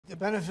the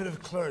benefit of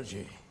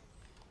clergy.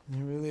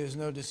 There really is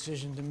no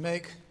decision to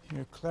make.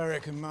 You're a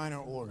cleric in minor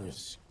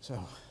orders.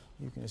 So,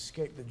 you can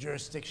escape the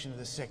jurisdiction of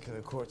the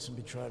secular courts and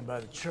be tried by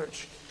the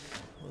church,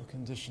 where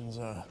conditions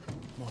are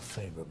more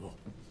favorable.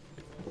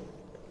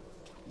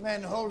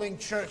 Men holding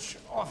church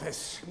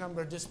office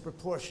number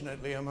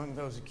disproportionately among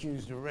those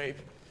accused of rape.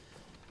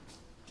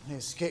 They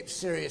escape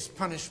serious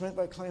punishment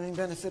by claiming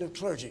benefit of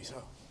clergy,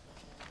 so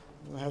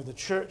you'll have the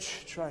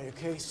church try your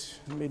case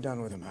and be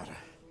done with the matter.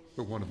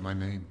 But one of my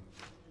name.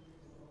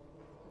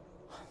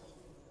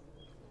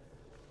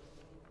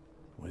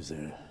 Was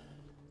there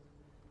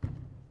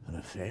an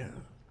affair?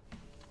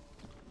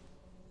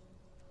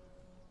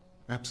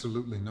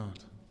 Absolutely not.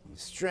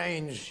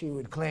 Strange she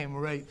would claim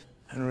rape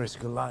and risk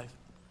her life.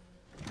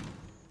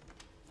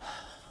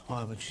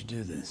 Why would she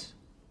do this?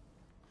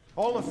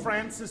 All of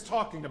France is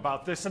talking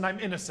about this, and I'm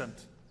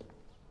innocent.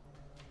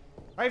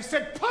 I've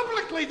said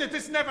publicly that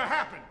this never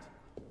happened!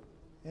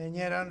 And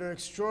yet, under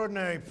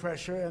extraordinary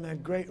pressure and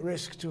at great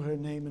risk to her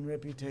name and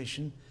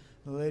reputation,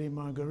 the Lady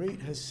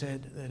Marguerite has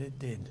said that it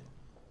did.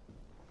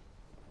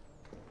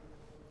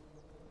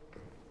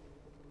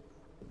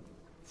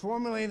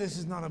 Formally, this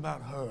is not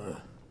about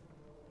her.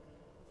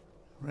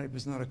 Rape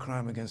is not a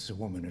crime against a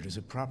woman. It is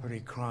a property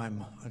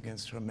crime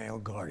against her male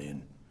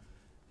guardian.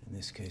 In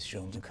this case,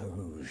 Jean de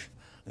Carouge.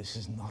 This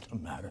is not a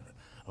matter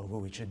over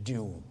which a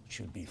duel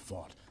should be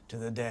fought to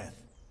the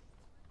death.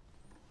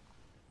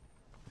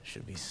 It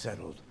should be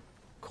settled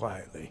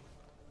quietly.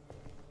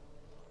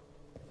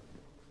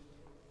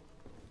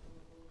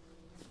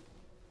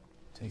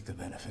 Take the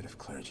benefit of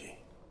clergy.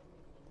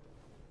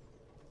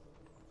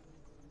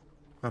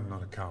 I'm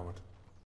not a coward.